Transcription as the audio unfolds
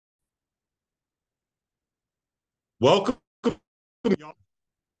Welcome, y'all.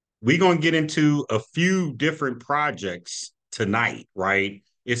 We're going to get into a few different projects tonight, right?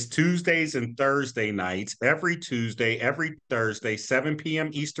 It's Tuesdays and Thursday nights, every Tuesday, every Thursday, 7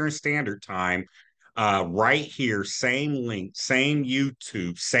 p.m. Eastern Standard Time. Right here, same link, same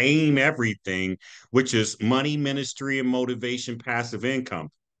YouTube, same everything, which is Money Ministry and Motivation Passive Income.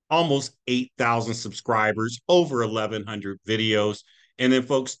 Almost 8,000 subscribers, over 1,100 videos. And then,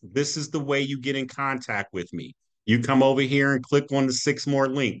 folks, this is the way you get in contact with me. You come over here and click on the six more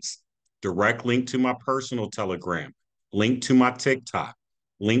links. Direct link to my personal Telegram, link to my TikTok,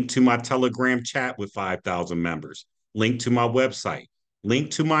 link to my Telegram chat with 5,000 members, link to my website, link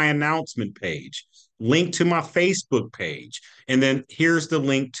to my announcement page, link to my Facebook page. And then here's the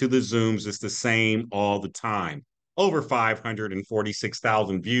link to the Zooms. It's the same all the time. Over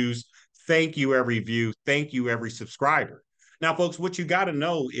 546,000 views. Thank you, every view. Thank you, every subscriber. Now, folks, what you got to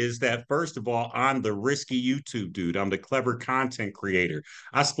know is that, first of all, I'm the risky YouTube dude. I'm the clever content creator.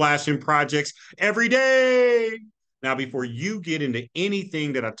 I splash in projects every day. Now, before you get into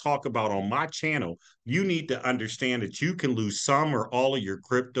anything that I talk about on my channel, you need to understand that you can lose some or all of your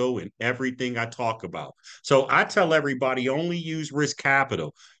crypto in everything I talk about. So I tell everybody only use risk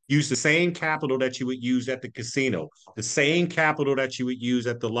capital. Use the same capital that you would use at the casino, the same capital that you would use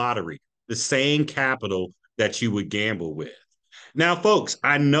at the lottery, the same capital that you would gamble with. Now, folks,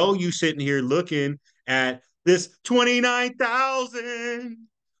 I know you sitting here looking at this 29,000.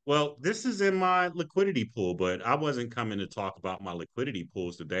 Well, this is in my liquidity pool, but I wasn't coming to talk about my liquidity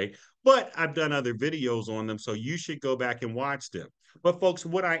pools today, but I've done other videos on them, so you should go back and watch them. But folks,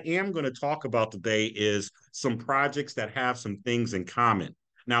 what I am going to talk about today is some projects that have some things in common.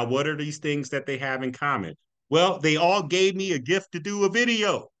 Now, what are these things that they have in common? Well, they all gave me a gift to do a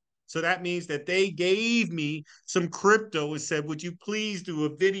video. So that means that they gave me some crypto and said, would you please do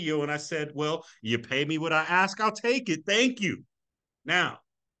a video? And I said, well, you pay me what I ask, I'll take it. Thank you. Now,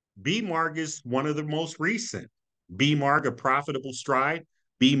 BMarg is one of the most recent. BMarg, a profitable stride.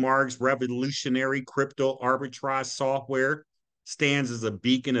 BMarg's revolutionary crypto arbitrage software stands as a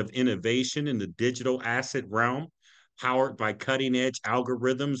beacon of innovation in the digital asset realm, powered by cutting edge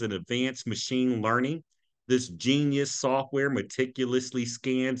algorithms and advanced machine learning. This genius software meticulously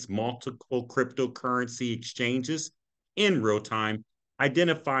scans multiple cryptocurrency exchanges in real time,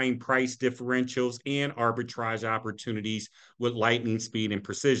 identifying price differentials and arbitrage opportunities with lightning speed and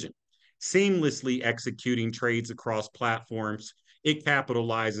precision. Seamlessly executing trades across platforms, it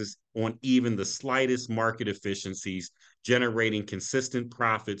capitalizes on even the slightest market efficiencies, generating consistent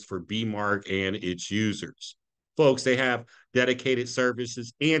profits for BMark and its users. Folks, they have dedicated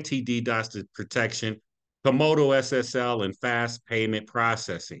services, anti-DDoS protection, Komodo SSL, and fast payment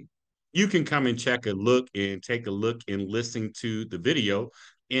processing. You can come and check a look and take a look and listen to the video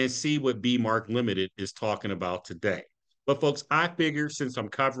and see what BMark Limited is talking about today. But folks, I figure since I'm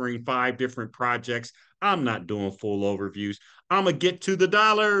covering 5 different projects, I'm not doing full overviews. I'm going to get to the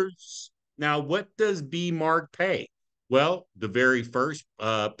dollars. Now, what does BMark pay? Well, the very first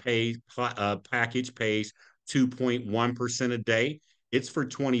package pays 2.1% a day. It's for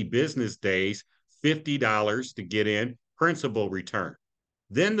 20 business days, $50 to get in, principal return.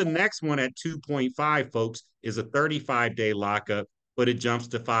 Then the next one at 2.5, folks, is a 35-day lockup, but it jumps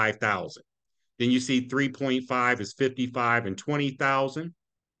to 5,000. Then you see 3.5 is 55 and 20,000,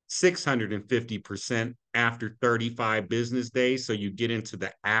 650% after 35 business days. So you get into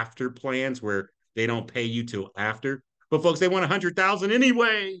the after plans where they don't pay you till after. But folks, they want 100,000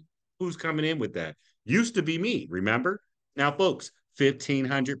 anyway. Who's coming in with that? Used to be me, remember? Now, folks,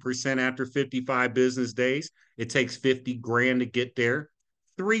 1,500% after 55 business days. It takes 50 grand to get there.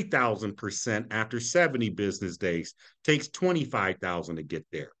 3,000% after 70 business days. Takes 25,000 to get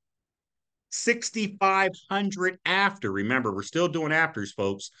there. 6,500 after. Remember, we're still doing afters,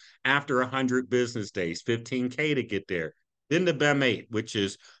 folks. After 100 business days, 15K to get there. Then the BEM 8, which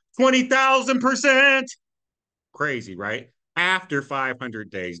is 20,000%. Crazy, right? After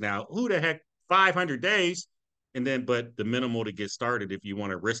 500 days. Now, who the heck 500 days? And then, but the minimal to get started, if you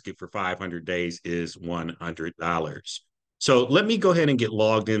want to risk it for 500 days, is $100. So let me go ahead and get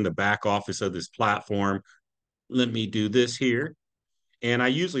logged in the back office of this platform. Let me do this here. And I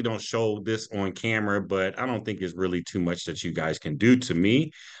usually don't show this on camera, but I don't think there's really too much that you guys can do to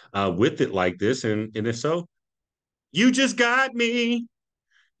me with it like this. And if so, you just got me.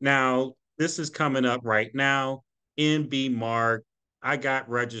 Now, this is coming up right now. NB Mark. I got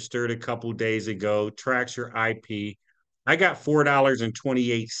registered a couple days ago. Tracks your IP. I got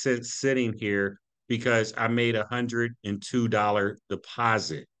 $4.28 sitting here because I made a $102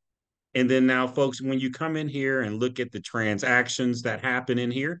 deposit. And then now, folks, when you come in here and look at the transactions that happen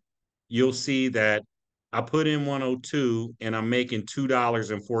in here, you'll see that I put in 102 and I'm making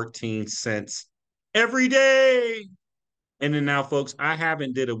 $2.14 every day. And then now, folks, I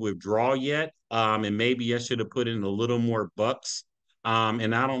haven't did a withdrawal yet. And maybe I should have put in a little more bucks.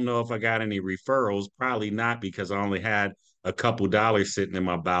 And I don't know if I got any referrals. Probably not because I only had a couple dollars sitting in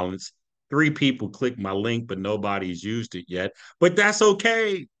my balance. Three people clicked my link, but nobody's used it yet. But that's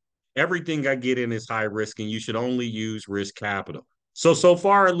okay. Everything I get in is high risk, and you should only use risk capital. So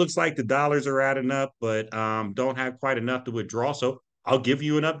far, it looks like the dollars are adding up, but don't have quite enough to withdraw. So I'll give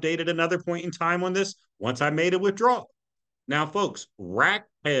you an update at another point in time on this once I made a withdrawal. Now, folks,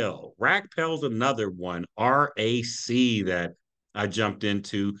 Rackpell's another one, RAC, that I jumped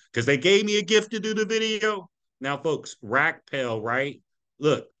into because they gave me a gift to do the video. Now, folks, Rackpell, right?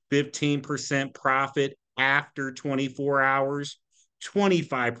 Look, 15% profit after 24 hours,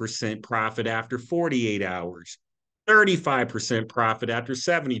 25% profit after 48 hours, 35% profit after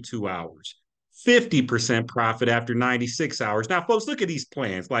 72 hours, 50% profit after 96 hours. Now, folks, look at these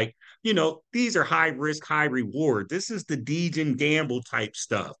plans. Like, these are high risk, high reward. This is the Deej and gamble type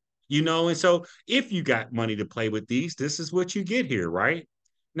stuff, and so if you got money to play with these, this is what you get here, right?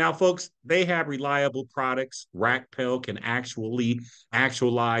 Now, folks, they have reliable products. Rackpell can actually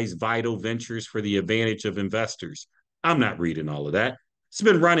actualize vital ventures for the advantage of investors. I'm not reading all of that. It's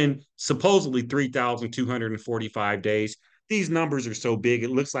been running supposedly 3,245 days. These numbers are so big,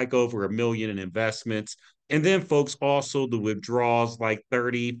 it looks like over 1 million in investments. And then, folks, also the withdrawals like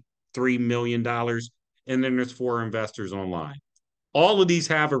 $33 million. And then there's 4 investors online. All of these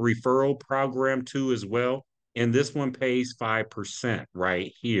have a referral program too, as well. And this one pays 5%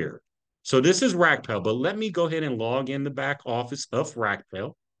 right here. So this is Rackpell, but let me go ahead and log in the back office of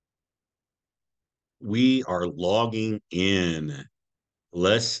Rackpell. We are logging in.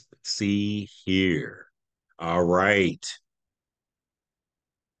 Let's see here. All right.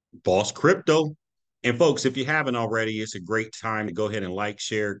 Boss Crypto. And folks, if you haven't already, it's a great time to go ahead and like,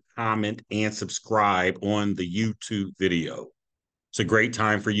 share, comment, and subscribe on the YouTube video. It's a great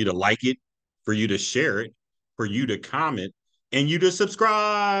time for you to like it, for you to share it, for you to comment, and you to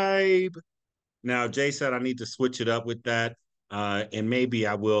subscribe. Now, Jay said I need to switch it up with that. And maybe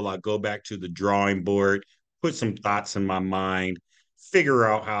I will. I'll go back to the drawing board, put some thoughts in my mind, figure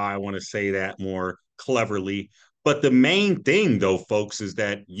out how I want to say that more cleverly. But the main thing, though, folks, is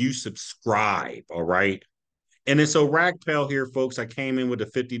that you subscribe. All right. And then so Ragpal here, folks, I came in with a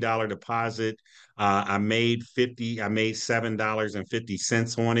 $50 deposit. I made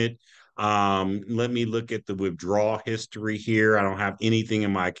 $7.50 on it. Let me look at the withdrawal history here. I don't have anything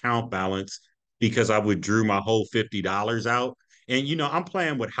in my account balance because I withdrew my whole $50 out. And I'm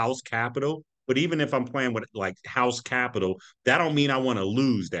playing with house capital, but even if I'm playing with like house capital, that don't mean I want to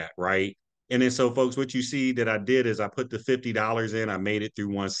lose that, right? And then so folks, what you see that I did is I put the $50 in, I made it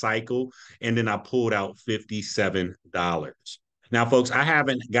through one cycle, and then I pulled out $57. Now, folks, I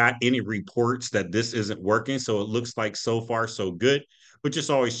haven't got any reports that this isn't working, so it looks like so far so good. But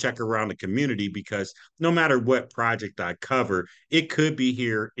just always check around the community because no matter what project I cover, it could be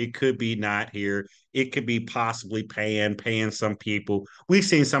here, it could be not here, it could be possibly paying some people. We've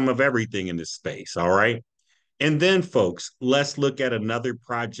seen some of everything in this space, all right? And then, folks, let's look at another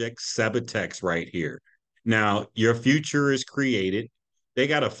project, Sebitex, right here. Now, your future is created. They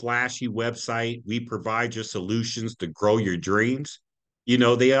got a flashy website. We provide your solutions to grow your dreams.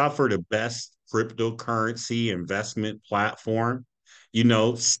 They offer the best cryptocurrency investment platform,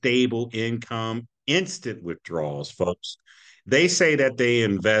 stable income, instant withdrawals, folks. They say that they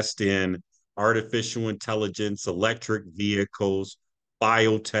invest in artificial intelligence, electric vehicles,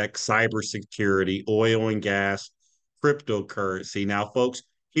 biotech, cybersecurity, oil and gas, cryptocurrency. Now, folks,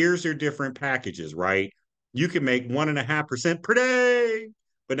 here's your different packages, right? You can make 1.5% per day.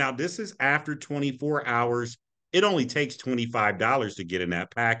 But now this is after 24 hours. It only takes $25 to get in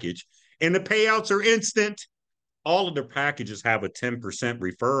that package. And the payouts are instant. All of the packages have a 10%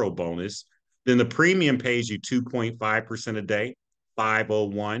 referral bonus. Then the premium pays you 2.5% a day,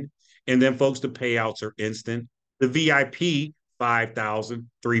 501. And then, folks, the payouts are instant. The VIP, 5,000,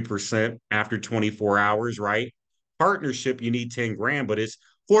 3% after 24 hours, right? Partnership, you need 10 grand, but it's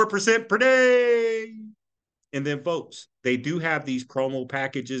 4% per day. And then, folks, they do have these promo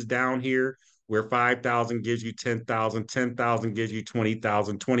packages down here where 5,000 gives you 10,000, 10,000 gives you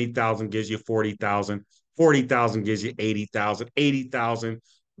 20,000, 20,000 gives you 40,000, 40,000 gives you 80,000, 80,000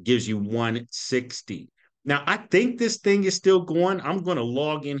 gives you 160. Now, I think this thing is still going. I'm going to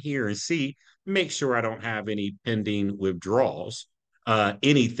log in here and see, make sure I don't have any pending withdrawals,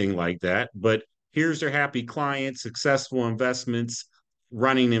 anything like that. But here's their happy clients, successful investments,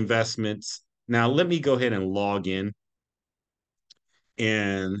 running investments. Now, let me go ahead and log in.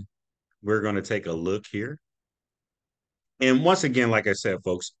 And We're going to take a look here. And once again, like I said,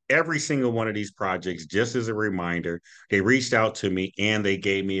 folks, every single one of these projects, just as a reminder, they reached out to me and they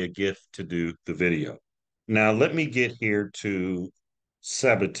gave me a gift to do the video. Now, let me get here to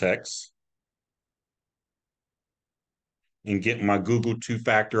Sebitex and get my Google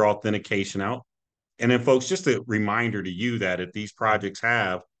two-factor authentication out. And then, folks, just a reminder to you that if these projects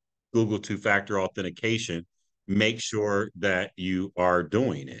have Google two-factor authentication, make sure that you are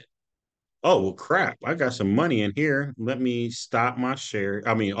doing it. Oh, well, crap. I got some money in here. Let me stop my share.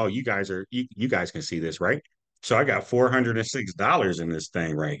 I mean, oh, you guys can see this, right? So I got $406 in this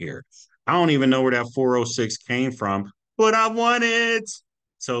thing right here. I don't even know where that 406 came from, but I want it.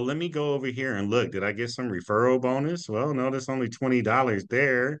 So let me go over here and look. Did I get some referral bonus? Well, no, that's only $20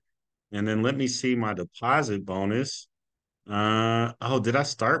 there. And then let me see my deposit bonus. Oh, did I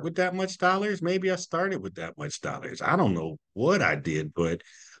start with that much dollars? Maybe I started with that much dollars. I don't know what I did, but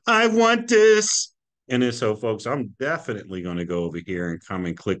I want this. And then so folks, I'm definitely going to go over here and come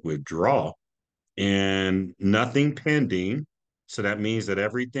and click withdraw and nothing pending. So that means that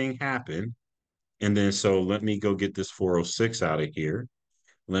everything happened. And then so let me go get this 406 out of here.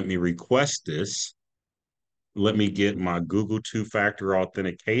 Let me request this. Let me get my Google two-factor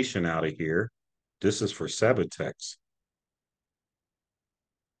authentication out of here. This is for Sebitex.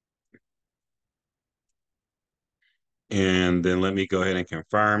 And then let me go ahead and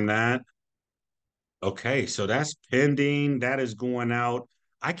confirm that. Okay, so that's pending. That is going out.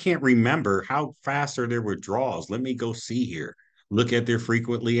 I can't remember how fast are their withdrawals. Let me go see here. Look at their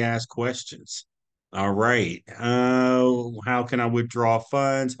frequently asked questions. All right. How can I withdraw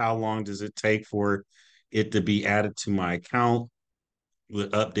funds? How long does it take for it to be added to my account?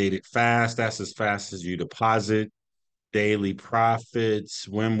 Update it fast. That's as fast as you deposit. Daily profits.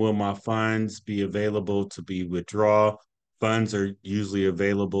 When will my funds be available to be withdrawn? Funds are usually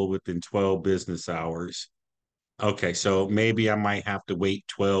available within 12 business hours. Okay, so maybe I might have to wait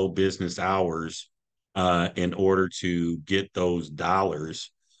 12 business hours in order to get those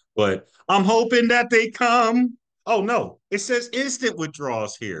dollars. But I'm hoping that they come. Oh no, it says instant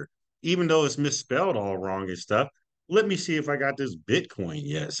withdrawals here, even though it's misspelled all wrong and stuff. Let me see if I got this Bitcoin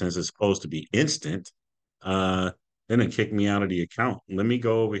yet, since it's supposed to be instant. Uh, then it kicked me out of the account. Let me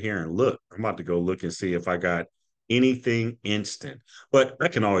go over here and look. I'm about to go look and see if I got anything instant. But I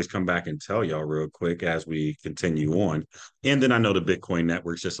can always come back and tell y'all real quick as we continue on. And then I know the Bitcoin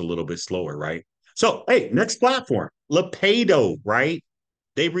network's just a little bit slower, right? So, hey, next platform, Lepedo, right?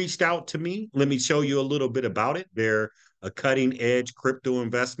 They reached out to me. Let me show you a little bit about it. They're a cutting edge crypto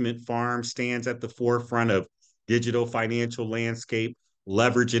investment farm, stands at the forefront of digital financial landscape,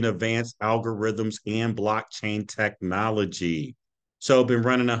 leveraging advanced algorithms and blockchain technology. So, been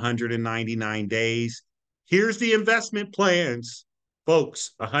running 199 days. Here's the investment plans,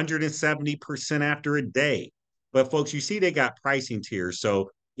 folks, 170% after a day. But folks, you see they got pricing tiers.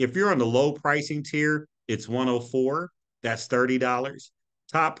 So if you're on the low pricing tier, it's 104, that's $30.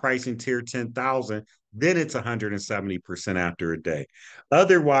 Top pricing tier 10,000, then it's 170% after a day.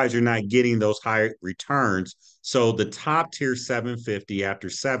 Otherwise, you're not getting those high returns. So the top tier 750 after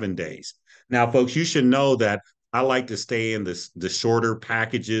 7 days. Now, folks, you should know that I like to stay in the shorter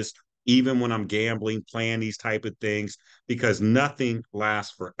packages, even when I'm gambling, playing these type of things, because nothing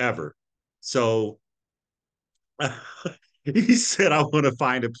lasts forever. So he said, I want to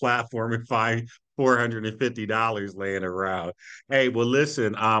find a platform and find $450 laying around. Hey, well,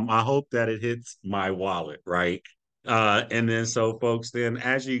 listen, I hope that it hits my wallet, right? And then so folks, then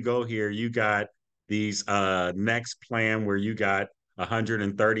as you go here, you got these next plan where you got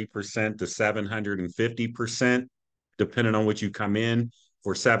 130% to 750%, depending on what you come in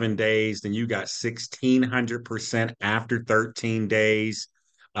for 7 days. Then you got 1,600% after 13 days,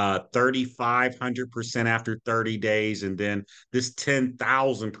 3,500% after 30 days, and then this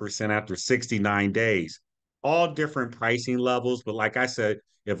 10,000% after 69 days. All different pricing levels. But like I said,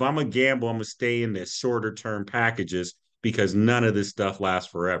 if I'm a gamble, I'm going to stay in the shorter term packages because none of this stuff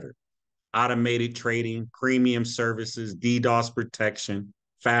lasts forever. Automated trading, premium services, DDoS protection,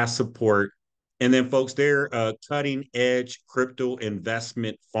 fast support. And then, folks, they're a cutting edge crypto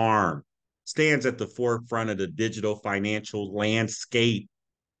investment farm, stands at the forefront of the digital financial landscape.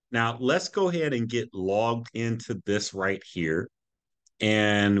 Now, let's go ahead and get logged into this right here.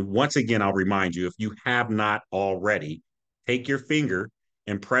 And once again, I'll remind you, if you have not already, take your finger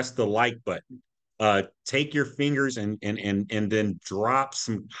and press the like button. Take your fingers and then drop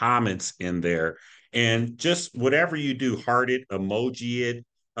some comments in there. And just whatever you do, heart it, emoji it,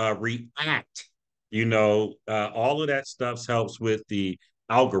 react. All of that stuff helps with the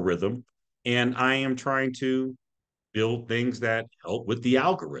algorithm. And I am trying to build things that help with the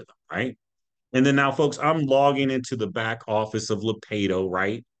algorithm, right? And then now, folks, I'm logging into the back office of Lepedo,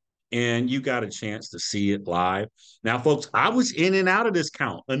 right? And you got a chance to see it live. Now, folks, I was in and out of this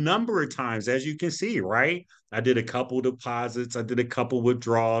count a number of times, as you can see, right? I did a couple deposits, I did a couple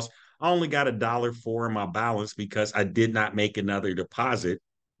withdrawals. I only got $1.04 in my balance because I did not make another deposit,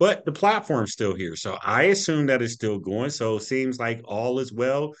 but the platform's still here. So I assume that it's still going. So it seems like all is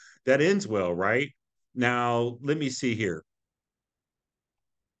well that ends well, right? Now, let me see here.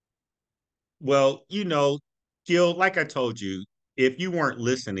 Well, Gil, like I told you, if you weren't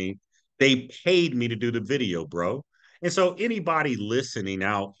listening, they paid me to do the video, bro. And so anybody listening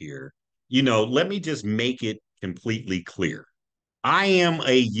out here, let me just make it completely clear. I am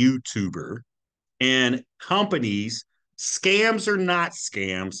a YouTuber and companies, scams or not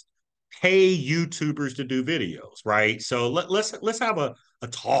scams, pay YouTubers to do videos, right? So let's have a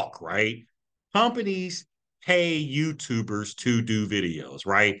talk, right? Companies pay YouTubers to do videos,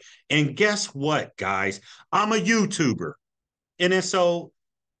 right? And guess what, guys? I'm a YouTuber. And then so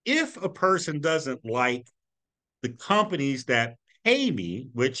if a person doesn't like the companies that pay me,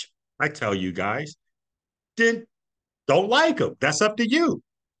 which I tell you guys, then don't like them. That's up to you.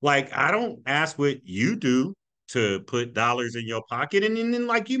 Like, I don't ask what you do to put dollars in your pocket. And then,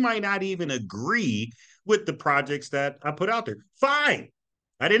 like, you might not even agree with the projects that I put out there. Fine.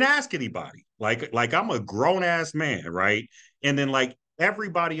 I didn't ask anybody. Like I'm a grown ass man, right? And then, like,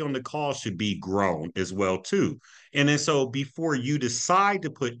 everybody on the call should be grown as well, too. And then, so before you decide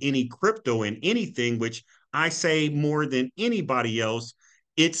to put any crypto in anything, which I say more than anybody else,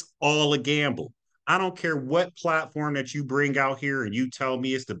 it's all a gamble. I don't care what platform that you bring out here and you tell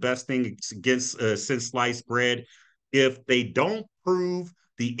me it's the best thing against since sliced bread. If they don't prove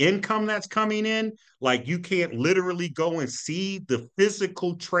the income that's coming in, like you can't literally go and see the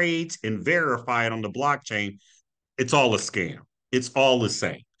physical trades and verify it on the blockchain, it's all a scam. It's all the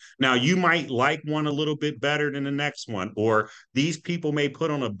same. Now, you might like one a little bit better than the next one, or these people may put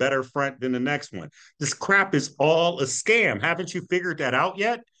on a better front than the next one. This crap is all a scam. Haven't you figured that out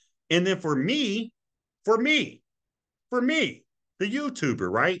yet? And then for me, for me, the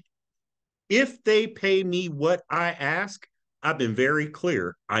YouTuber, right? If they pay me what I ask, I've been very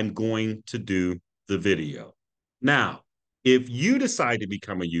clear. I'm going to do the video. Now, if you decide to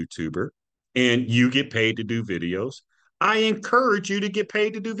become a YouTuber and you get paid to do videos, I encourage you to get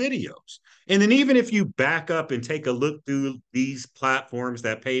paid to do videos. And then even if you back up and take a look through these platforms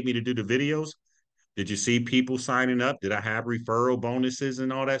that pay me to do the videos, did you see people signing up? Did I have referral bonuses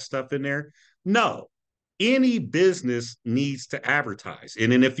and all that stuff in there? No. Any business needs to advertise.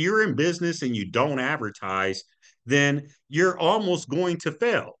 And then if you're in business and you don't advertise, then you're almost going to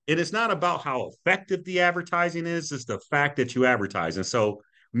fail. And it's not about how effective the advertising is, it's the fact that you advertise. And so,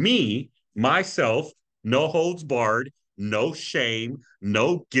 myself, no holds barred, no shame,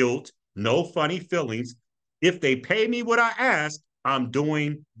 no guilt, no funny feelings. If they pay me what I ask, I'm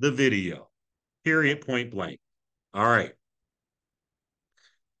doing the video. Period, point blank. All right.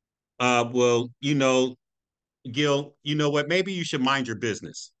 Well, Gil, you know what? Maybe you should mind your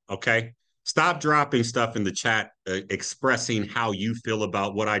business. Okay. Stop dropping stuff in the chat expressing how you feel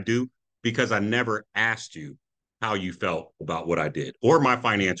about what I do because I never asked you how you felt about what I did or my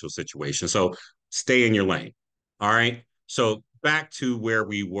financial situation. So stay in your lane. All right. So back to where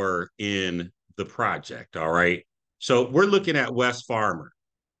we were in the project. All right. So we're looking at West Farmer.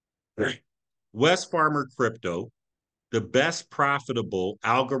 West Farmer Crypto, the best profitable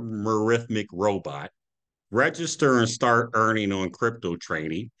algorithmic robot. Register and start earning on crypto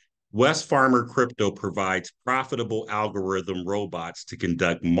trading. West Farmer Crypto provides profitable algorithm robots to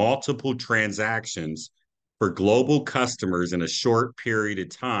conduct multiple transactions for global customers in a short period of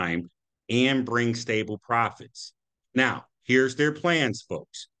time and bring stable profits. Now, here's their plans,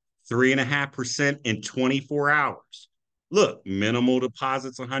 folks. 3.5% in 24 hours. Look, minimal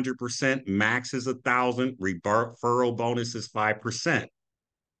deposits 100%, max is 1,000, referral bonus is 5%.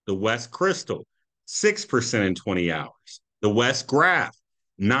 The West Crystal, 6% in 20 hours. The West Graph,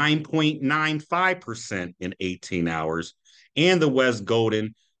 9.95% in 18 hours. And the West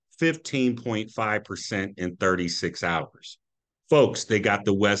Golden, 15.5% in 36 hours. Folks, they got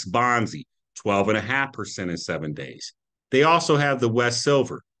the West Bonzi, 12.5% in 7 days. They also have the West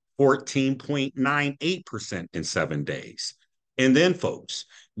Silver, 14.98% in 7 days. And then, folks,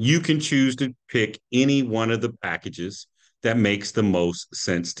 you can choose to pick any one of the packages that makes the most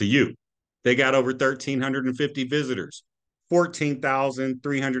sense to you. They got over 1,350 visitors,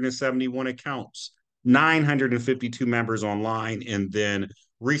 14,371 accounts, 952 members online, and then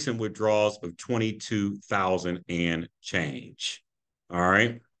recent withdrawals of 22,000 and change. All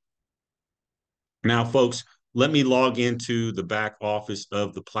right. Now, folks, Let me log into the back office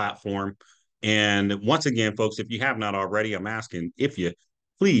of the platform. And once again, folks, if you have not already, I'm asking if you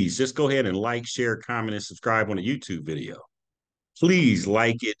please just go ahead and like, share, comment, and subscribe on a YouTube video. Please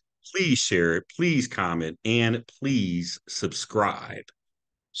like it, please share it, please comment, and please subscribe.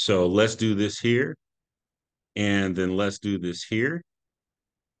 So let's do this here. And then let's do this here.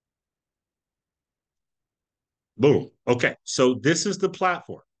 Boom. Okay. So this is the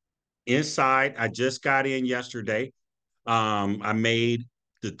platform. Inside, I just got in yesterday. I made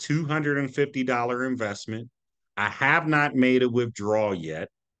the $250 investment. I have not made a withdrawal yet.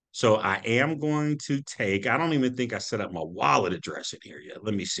 So I am going to take, I don't even think I set up my wallet address in here yet.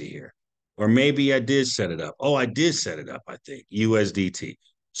 Let me see here. Or maybe I did set it up. Oh, I did set it up, I think, USDT.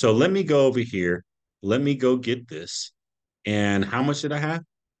 So let me go over here. Let me go get this. And how much did I have?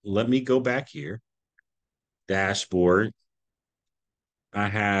 Let me go back here. Dashboard. I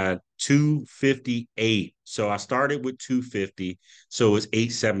had 258. So I started with 250. So it's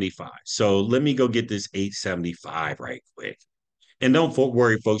 875. So let me go get this 875 right quick. And don't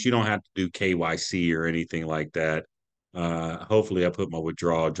worry, folks, you don't have to do KYC or anything like that. Hopefully I put my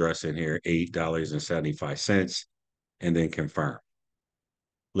withdrawal address in here, $8.75, and then confirm.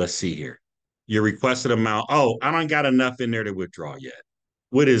 Let's see here. Your requested amount. Oh, I don't got enough in there to withdraw yet.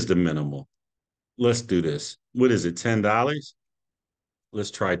 What is the minimal? Let's do this. What is it? $10?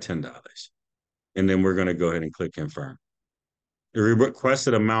 Let's try $10. And then we're going to go ahead and click confirm. The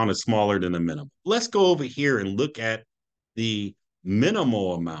requested amount is smaller than the minimum. Let's go over here and look at the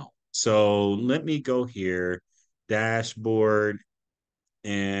minimal amount. So let me go here, dashboard,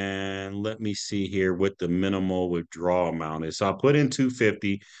 and let me see here what the minimal withdrawal amount is. So I put in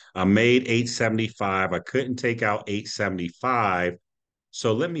 250. I made 875. I couldn't take out 875.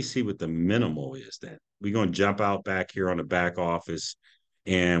 So let me see what the minimal is then. We're going to jump out back here on the back office,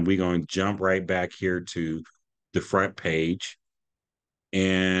 and we're going to jump right back here to the front page.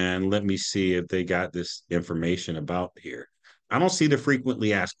 And let me see if they got this information about here. I don't see the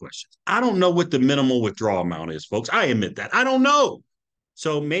frequently asked questions. I don't know what the minimal withdrawal amount is, folks. I admit that. I don't know.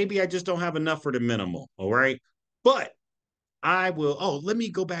 So maybe I just don't have enough for the minimal. All right. But I will. Oh, let me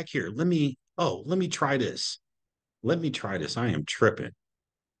go back here. Let me try this. Let me try this. I am tripping.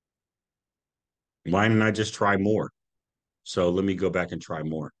 Why didn't I just try more? So let me go back and try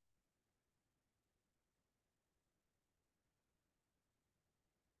more.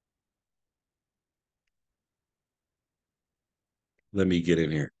 Let me get in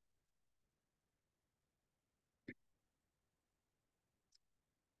here.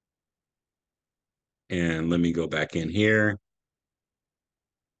 And let me go back in here.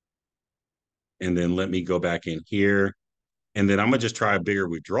 And then let me go back in here. And then I'm going to just try a bigger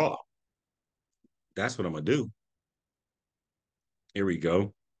withdrawal. That's what I'm going to do. Here we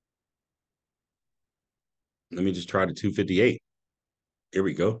go. Let me just try the 258. Here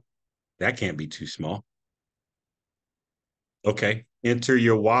we go. That can't be too small. Okay. Enter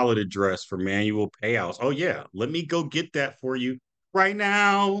your wallet address for manual payouts. Oh, yeah. Let me go get that for you right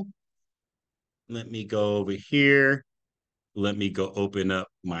now. Let me go over here. Let me go open up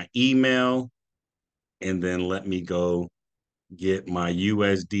my email. And then let me go get my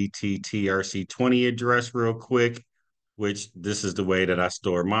USDT TRC20 address real quick, which this is the way that I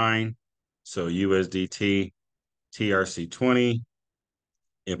store mine. So USDT TRC20.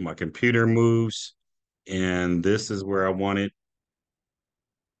 If my computer moves, and this is where I want it.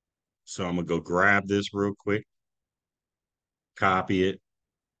 So I'm going to go grab this real quick, copy it.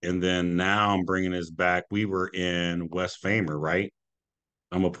 And then now I'm bringing this back. We were in West Famer, right?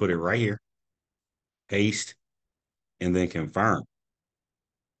 I'm going to put it right here, paste, and then confirm.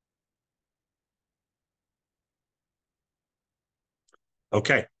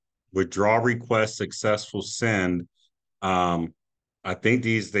 Okay. Withdraw request successful send. Um, I think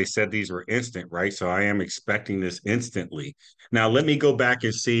they said these were instant, right? So I am expecting this instantly. Now let me go back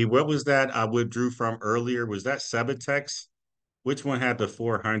and see what was that I withdrew from earlier. Was that Sebitex? Which one had the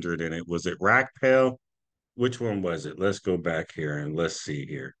 400 in it? Was it Rackpel? Which one was it? Let's go back here and let's see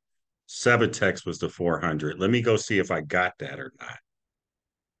here. Sebitex was the 400. Let me go see if I got that or not.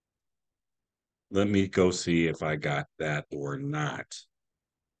 Let me go see if I got that or not.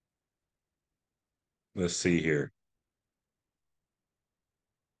 Let's see here.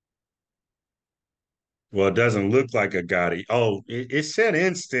 Well, it doesn't look like I got it. Oh, it said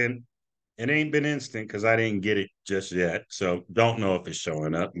instant. It ain't been instant because I didn't get it just yet. So don't know if it's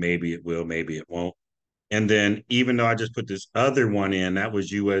showing up. Maybe it will, maybe it won't. And then even though I just put this other one in, that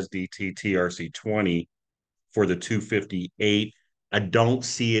was USDT TRC20 for the 258. I don't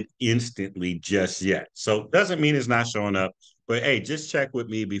see it instantly just yet. So doesn't mean it's not showing up. But hey, just check with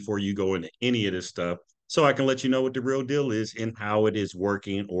me before you go into any of this stuff. so I can let you know what the real deal is and how it is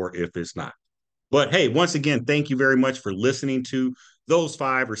working or if it's not. But hey, once again, thank you very much for listening to those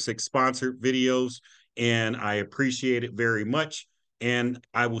 5 or 6 sponsored videos. And I appreciate it very much. And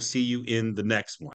I will see you in the next one.